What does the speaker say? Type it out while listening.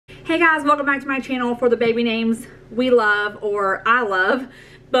Hey guys, welcome back to my channel for the baby names we love, or I love,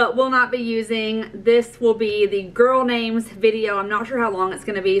 but will not be using. This will be the girl names video. I'm not sure how long it's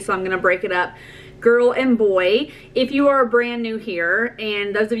going to be, so I'm going to break it up. Girl and boy. If you are brand new here,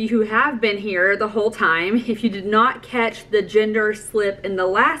 and those of you who have been here the whole time, if you did not catch the gender slip in the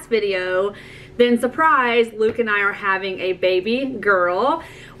last video, then surprise, Luke and I are having a baby girl,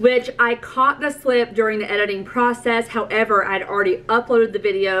 which I caught the slip during the editing process. However, I'd already uploaded the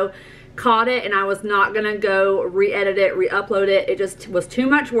video, caught it, and I was not gonna go re-edit it, re-upload it. It just was too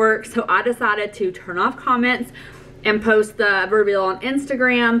much work, so I decided to turn off comments and post the reveal on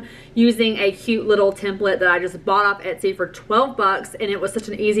Instagram using a cute little template that I just bought off Etsy for 12 bucks, and it was such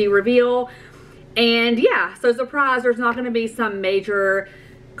an easy reveal. And yeah, so surprise, there's not gonna be some major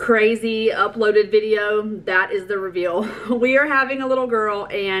crazy uploaded video. That is the reveal. We are having a little girl,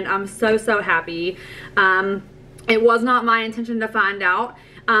 and I'm so happy. It was not my intention to find out,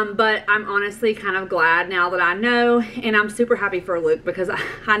 but I'm honestly kind of glad now that I know, and I'm super happy for Luke because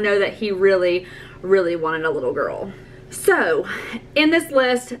I know that he really wanted a little girl. So in this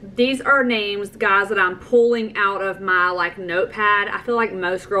list, these are names, guys, that I'm pulling out of my notepad. I feel like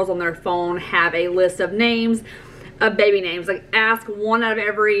most girls on their phone have a list of names, of baby names. Like, ask one out of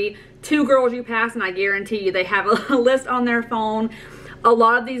every 2 girls you pass, and I guarantee you they have a list on their phone. A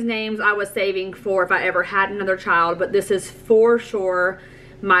lot of these names I was saving for if I ever had another child, but this is for sure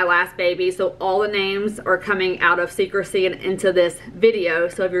my last baby, so all the names are coming out of secrecy and into this video.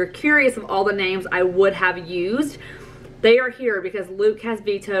 So if you're curious of all the names I would have used, they are here because Luke has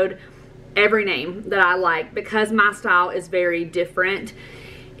vetoed every name that I like because my style is very different.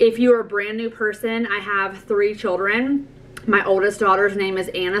 If you're a brand new person, I have 3 children. My oldest daughter's name is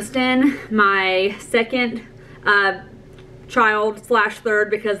Aniston. My second child slash third,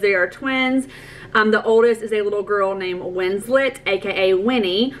 because they are twins, the oldest is a little girl named Winslet, aka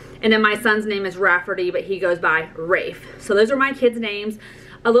Winnie, and then my son's name is Rafferty, but he goes by Rafe. So those are my kids' names.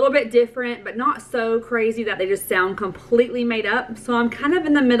 A little bit different, but not so crazy that they just sound completely made up. So I'm kind of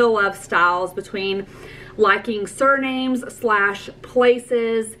in the middle of styles between liking surnames slash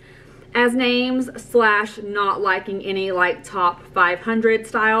places as names slash not liking any top 500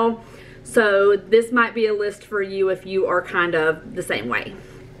 style. So this might be a list for you if you are kind of the same way.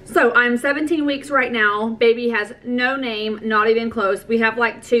 So I'm 17 weeks right now. Baby has no name, not even close. We have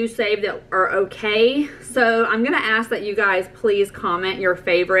 2 saved that are okay. So I'm gonna ask that you guys please comment your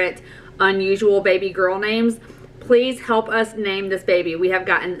favorite unusual baby girl names. Please help us name this baby. We have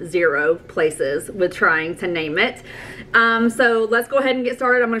gotten 0 places with trying to name it. So let's go ahead and get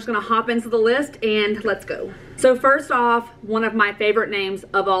started. I'm just gonna hop into the list and let's go. So first off, one of my favorite names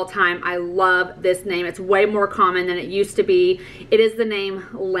of all time. I love this name. It's way more common than it used to be. It is the name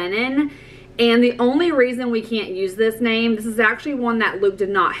Lennon. And the only reason we can't use this name, this is actually one that Luke did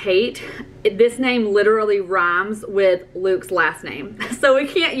not hate. This name literally rhymes with Luke's last name. So we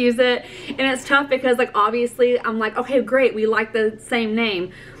can't use it. And it's tough because obviously I'm like, okay, great, we like the same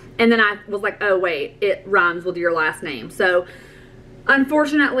name. And then I was like, oh wait, it rhymes with your last name. So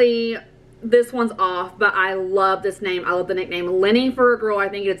unfortunately, this one's off, but I love this name. I love the nickname Lenny for a girl. I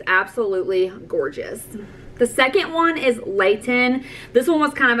think it's absolutely gorgeous. The second one is Layton. This one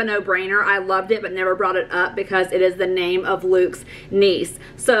was kind of a no-brainer. I loved it, but never brought it up because it is the name of Luke's niece.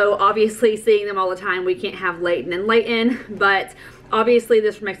 So obviously, seeing them all the time, we can't have Layton and Layton, but obviously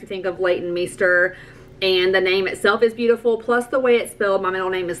this makes me think of Leighton Meester, and the name itself is beautiful, plus the way it's spelled. My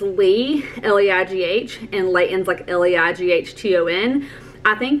middle name is Lee, L-E-I-G-H, and Layton's L-E-I-G-H-T-O-N.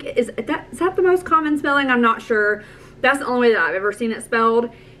 I think, is that the most common spelling? I'm not sure. That's the only way that I've ever seen it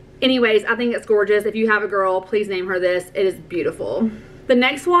spelled. Anyways, I think it's gorgeous. If you have a girl, please name her this. It is beautiful. The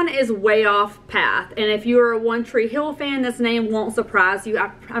next one is Way Off Path. And if you're a One Tree Hill fan, this name won't surprise you.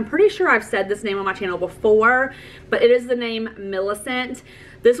 I'm pretty sure I've said this name on my channel before, but it is the name Millicent.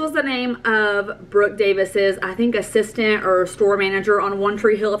 This was the name of Brooke Davis's, I think, assistant or store manager on One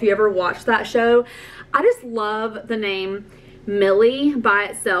Tree Hill, if you ever watched that show. I just love the name Millie by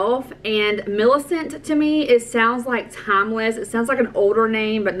itself, and Millicent to me, it sounds timeless. It sounds like an older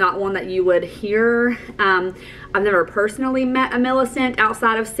name, but not one that you would hear. I've never personally met a Millicent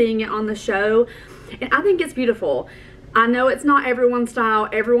outside of seeing it on the show, and I think it's beautiful. I know it's not everyone's style.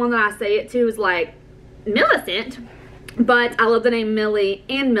 Everyone that I say it to is like, Millicent? But I love the name Millie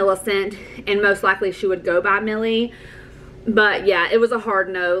and Millicent, and most likely she would go by Millie. But yeah, it was a hard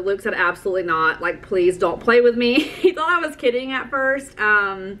no. Luke said absolutely not. Please don't play with me. He thought I was kidding at first.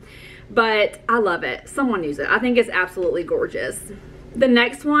 But I love it. Someone use it. I think it's absolutely gorgeous. The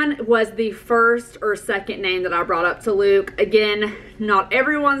next one was the first or second name that I brought up to Luke. Again, not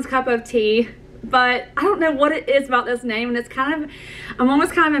everyone's cup of tea. but I don't know what it is about this name, and it's kind of, I'm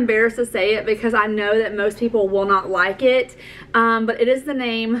almost kind of embarrassed to say it because I know that most people will not like it, but it is the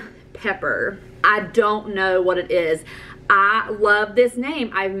name Pepper. I don't know what it is. I love this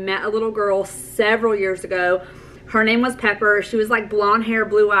name. I met a little girl several years ago. Her name was Pepper. She was like blonde hair,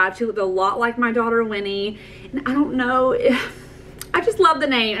 blue eyed. She looked a lot like my daughter Winnie, and I don't know if, I just love the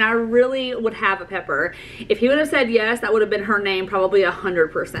name, and I really would have a Pepper. If he would have said yes, that would have been her name probably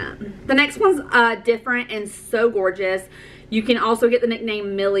 100%. The next one's different and so gorgeous. You can also get the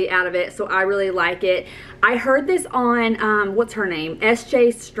nickname Millie out of it, so I really like it. I heard this on, what's her name?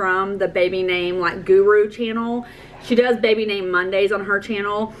 SJ Strum, the baby name like guru channel. She does baby name Mondays on her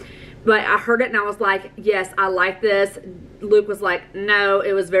channel. But I heard it and I was like, yes, I like this. Luke was like, no.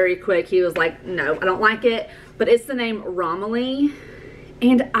 It was very quick. He was like, no, I don't like it. But it's the name Romilly,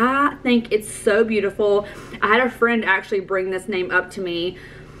 and I think it's so beautiful. I had a friend actually bring this name up to me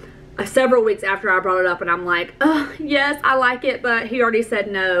several weeks after I brought it up, and I'm like, oh, yes, I like it, but he already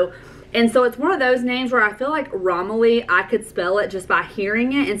said no. And so it's one of those names where I feel like Romilly, I could spell it just by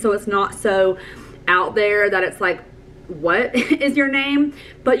hearing it, and so it's not so out there that it's like, what is your name?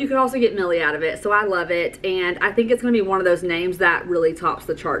 But you could also get Millie out of it, so I love it, and I think it's going to be one of those names that really tops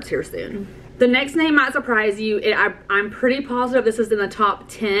the charts here soon. The next name might surprise you. I'm pretty positive this is in the top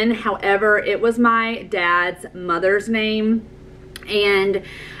 10. However, it was my dad's mother's name, and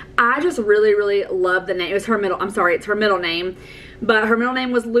I just really, really love the name. It was her middle, I'm sorry, it's her middle name, but her middle name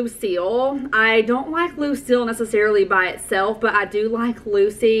was Lucille. I don't like Lucille necessarily by itself, but I do like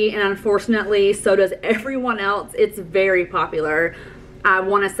Lucy, and unfortunately, so does everyone else. It's very popular. I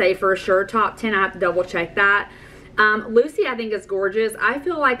want to say for sure top 10. I have to double check that. Lucy, I think, is gorgeous. I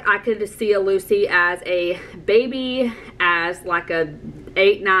feel like I could see a Lucy as a baby, as like a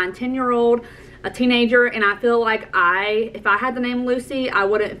 8, 9, 10-year-old, a teenager, and I feel like if I had the name Lucy, I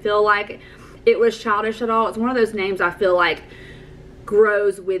wouldn't feel like it was childish at all. It's one of those names I feel like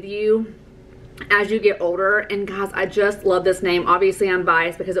grows with you as you get older. And guys, I just love this name. Obviously, I'm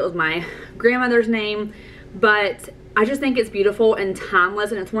biased because it was my grandmother's name, but I just think it's beautiful and timeless,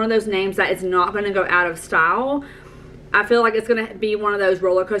 and it's one of those names that is not going to go out of style. I feel like it's going to be one of those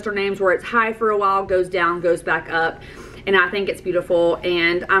roller coaster names where it's high for a while, goes down, goes back up, and I think it's beautiful.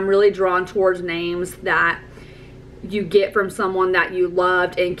 And I'm really drawn towards names that you get from someone that you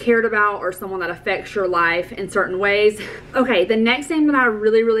loved and cared about, or someone that affects your life in certain ways. Okay, the next name that I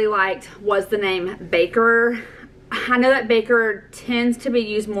really, really liked was the name Baker. I know that Baker tends to be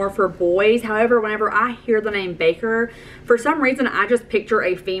used more for boys. However, whenever I hear the name Baker, for some reason, I just picture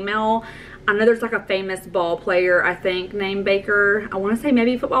a female. I know there's like a famous ball player, I think, named Baker. I want to say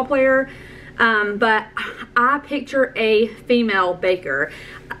maybe a football player. But I picture a female Baker.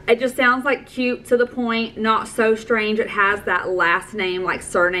 It just sounds like cute, to the point, not so strange. It has that last name, like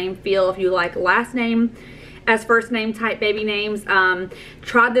surname feel, if you like last name as first name type baby names.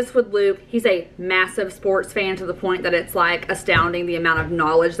 Tried this with Luke. He's a massive sports fan, to the point that it's like astounding the amount of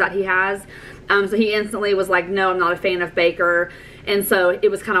knowledge that he has. So he instantly was like, no, I'm not a fan of Baker. And so it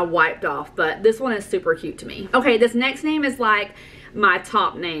was kind of wiped off, but this one is super cute to me. Okay, this next name is like my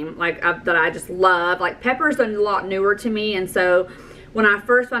top name, like that I just love. Like Pepper's a lot newer to me, and so when I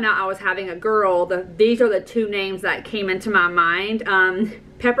first found out I was having a girl, these are the two names that came into my mind.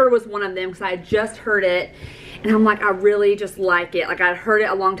 Pepper was one of them because I just heard it, and I'm like, I really just like it. Like I'd heard it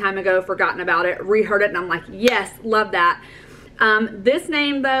a long time ago, forgotten about it, reheard it, and I'm like, yes, love that. This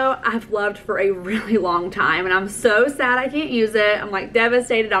name though, I've loved for a really long time, and I'm so sad I can't use it. I'm like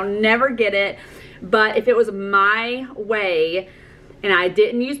devastated, I'll never get it. But if it was my way and I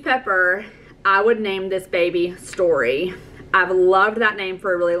didn't use Pepper, I would name this baby Story. I've loved that name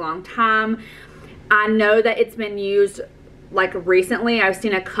for a really long time. I know that it's been used like recently. I've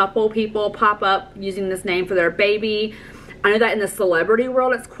seen a couple people pop up using this name for their baby. I know that in the celebrity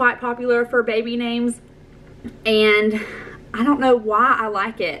world it's quite popular for baby names, and I don't know why I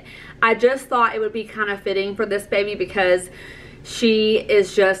like it. I just thought it would be kind of fitting for this baby because she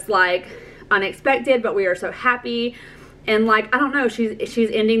is just like unexpected, but we are so happy. And like, I don't know,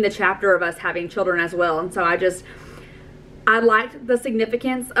 she's ending the chapter of us having children as well. And so I liked the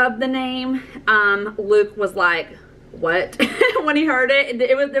significance of the name. Luke was like, what? When he heard it,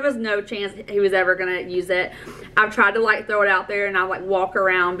 there was no chance he was ever gonna use it. I've tried to like throw it out there, and I like walk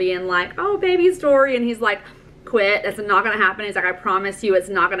around being like, oh, baby Story, and he's like, quit, that's not gonna happen. He's like, I promise you it's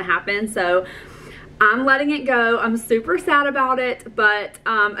not gonna happen. So I'm letting it go. I'm super sad about it, but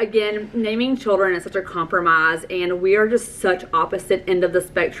again, naming children is such a compromise, and we are just such opposite end of the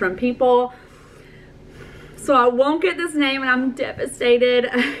spectrum people. So I won't get this name, and I'm devastated.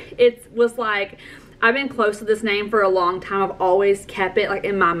 It was like, I've been close to this name for a long time. I've always kept it like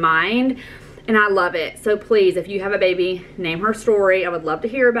in my mind. and I love it. So please, if you have a baby, name her Story. I would love to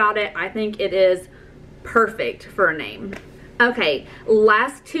hear about it. I think it is perfect for a name. Okay,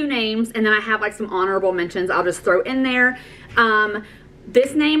 last two names, and then I have like some honorable mentions I'll just throw in there.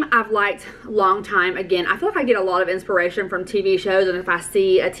 This name I've liked a long time. Again, I feel like I get a lot of inspiration from TV shows, and if I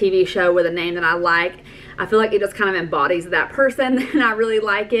see a TV show with a name that I like, I feel like it just kind of embodies that person, and I really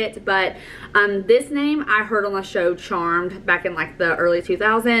like it. But this name I heard on the show Charmed back in like the early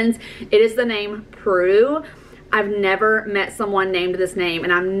 2000s. It is the name Prue. I've never met someone named this name,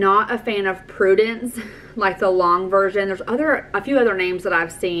 and I'm not a fan of Prudence, like the long version. There's a few other names that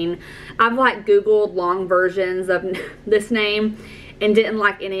I've seen. I've like Googled long versions of this name and didn't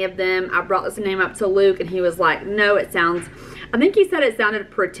like any of them. I brought this name up to Luke, and he was like, no, I think he said it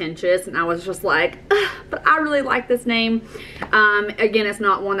sounded pretentious, and I was just like, ugh, but I really like this name. Again, it's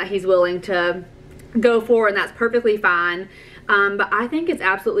not one that he's willing to go for, and that's perfectly fine. But I think it's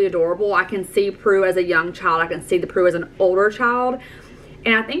absolutely adorable. I can see Prue as a young child. I can see the Prue as an older child.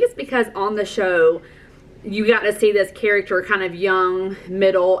 And I think it's because on the show, you got to see this character kind of young,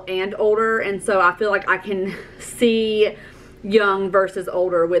 middle, and older. And so I feel like I can see young versus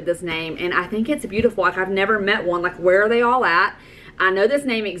older with this name, and I think it's beautiful. Like, I've never met one. Like, where are they all at? I know this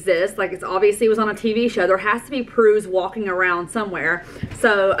name exists. Like, it's obviously was on a TV show. There has to be Prues walking around somewhere.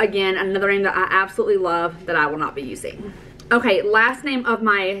 So again, another name that I absolutely love that I will not be using. Okay, last name of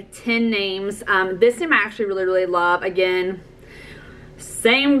my 10 names. This name I actually really love. Again,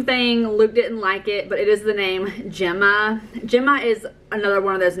 same thing, Luke didn't like it, but it is the name Gemma. Gemma is another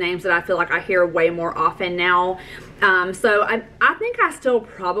one of those names that I feel like I hear way more often now. So I think I still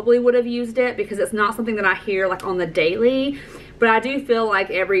probably would have used it because it's not something that I hear like on the daily, but I do feel like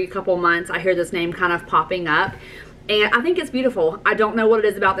every couple months I hear this name kind of popping up, and I think it's beautiful. I don't know what it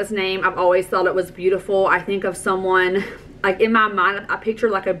is about this name. I've always thought it was beautiful. I think of someone, like in my mind, I picture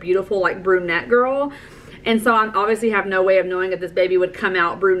like a beautiful like brunette girl. And so I obviously have no way of knowing if this baby would come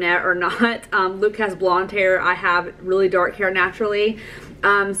out brunette or not. Luke has blonde hair. I have really dark hair naturally.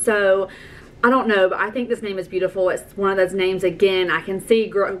 So I don't know, but I think this name is beautiful. It's one of those names, again, I can see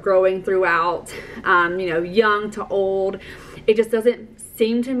growing throughout, you know, young to old. It just doesn't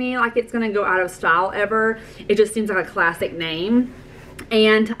seem to me like it's going to go out of style ever. It just seems like a classic name,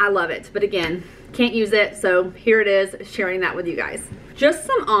 and I love it. But again, can't use it, so here it is, sharing that with you guys. Just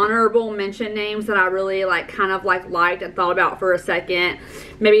some honorable mention names that I really liked and thought about for a second.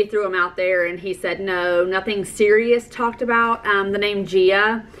 Maybe threw them out there and he said no, nothing serious talked about. The name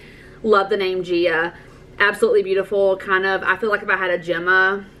Gia, love the name Gia. Absolutely beautiful. Kind of, I feel like if I had a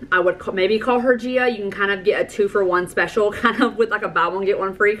Gemma, I would maybe call her Gia. You can kind of get a 2-for-1 special, kind of with like a buy one get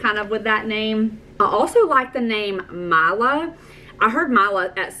one free kind of with that name. I also like the name Mila. I heard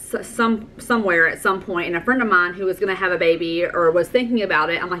Mila at somewhere at some point, and a friend of mine who was going to have a baby or was thinking about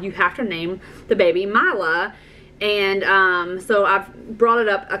it, I'm like, you have to name the baby Mila. And so I've brought it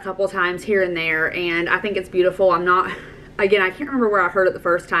up a couple times here and there, and I think it's beautiful. Again, I can't remember where I heard it the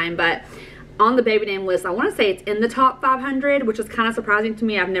first time, but on the baby name list, I want to say it's in the top 500, which is kind of surprising to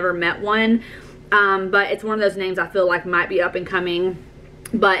me. I've never met one, but it's one of those names I feel like might be up and coming,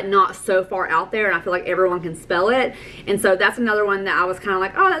 but not so far out there, and I feel like everyone can spell it. And so that's another one that I was kind of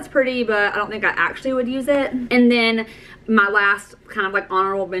like, oh, that's pretty, but I don't think I actually would use it. And then my last kind of like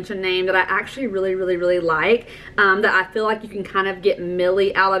honorable mention name that I actually really like, that I feel like you can kind of get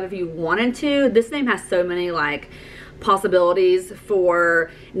Millie out of if you wanted to. This name has so many like possibilities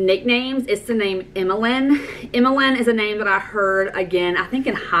for nicknames. It's the name Emmeline. Emmeline is a name that I heard, again, I think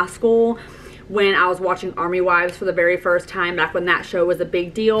in high school, when I was watching Army Wives for the very first time, back when that show was a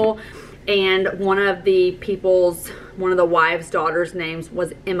big deal. And one of the wives' daughters' names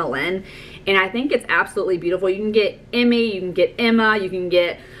was Emmeline. And I think it's absolutely beautiful. You can get Emmy, you can get Emma, you can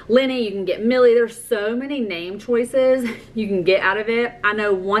get Lenny, you can get Millie. There's so many name choices you can get out of it. I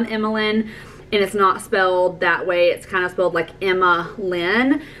know one Emmeline, and it's not spelled that way. It's kind of spelled like Emma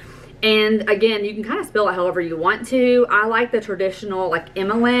Lynn. And again, you can kind of spell it however you want to. I like the traditional like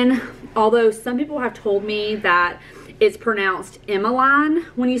Emmeline, although some people have told me that it's pronounced Emmeline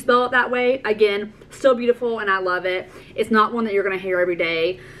when you spell it that way. Again, still beautiful, and I love it. It's not one that you're going to hear every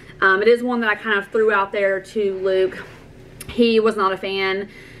day. It is one that I kind of threw out there to Luke. He was not a fan.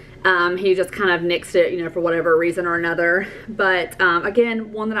 He just kind of nixed it, you know, for whatever reason or another. But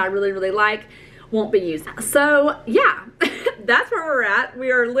again, one that I really like, won't be used. So yeah, that's where we're at. We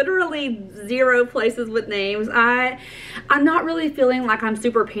are literally 0 places with names. I'm not really feeling like I'm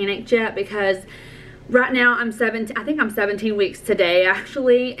super panicked yet, because right now I think I'm 17 weeks today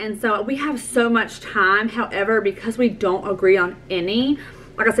actually, and so we have so much time. However, because we don't agree on any,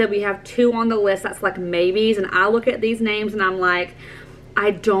 like I said, we have 2 on the list that's like maybes, and I look at these names and I'm like,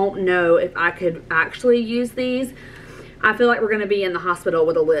 I don't know if I could actually use these. I feel like we're gonna be in the hospital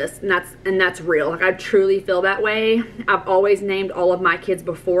with a list, and that's real. Like, I truly feel that way. I've always named all of my kids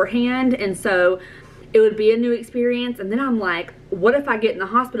beforehand, and so it would be a new experience. And then I'm like, what if I get in the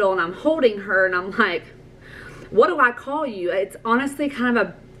hospital and I'm holding her and I'm like, what do I call you? It's honestly kind of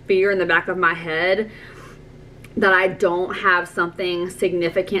a fear in the back of my head that I don't have something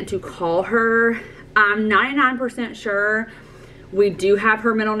significant to call her. I'm 99% sure we do have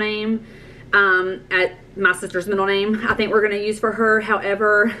her middle name, at my sister's middle name, I think we're going to use for her.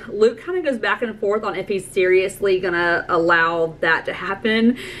 However, Luke kind of goes back and forth on if he's seriously going to allow that to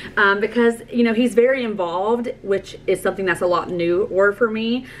happen, because, you know, he's very involved, which is something that's a lot newer for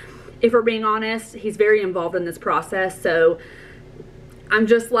me. If we're being honest, he's very involved in this process, so I'm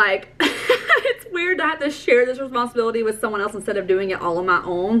just like, it's weird to have to share this responsibility with someone else instead of doing it all on my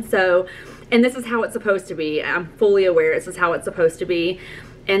own. So, and this is how it's supposed to be. I'm fully aware this is how it's supposed to be.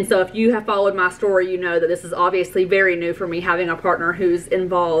 And so if you have followed my story, you know that this is obviously very new for me, having a partner who's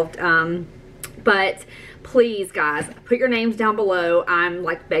involved. But please, guys, put your names down below. I'm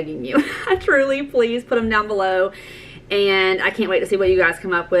like begging you. Truly, please put them down below. And I can't wait to see what you guys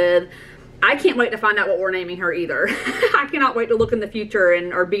come up with. I can't wait to find out what we're naming her either. I cannot wait to look in the future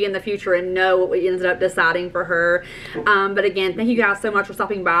or be in the future and know what we ended up deciding for her. But again, thank you guys so much for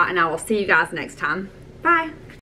stopping by, and I will see you guys next time. Bye.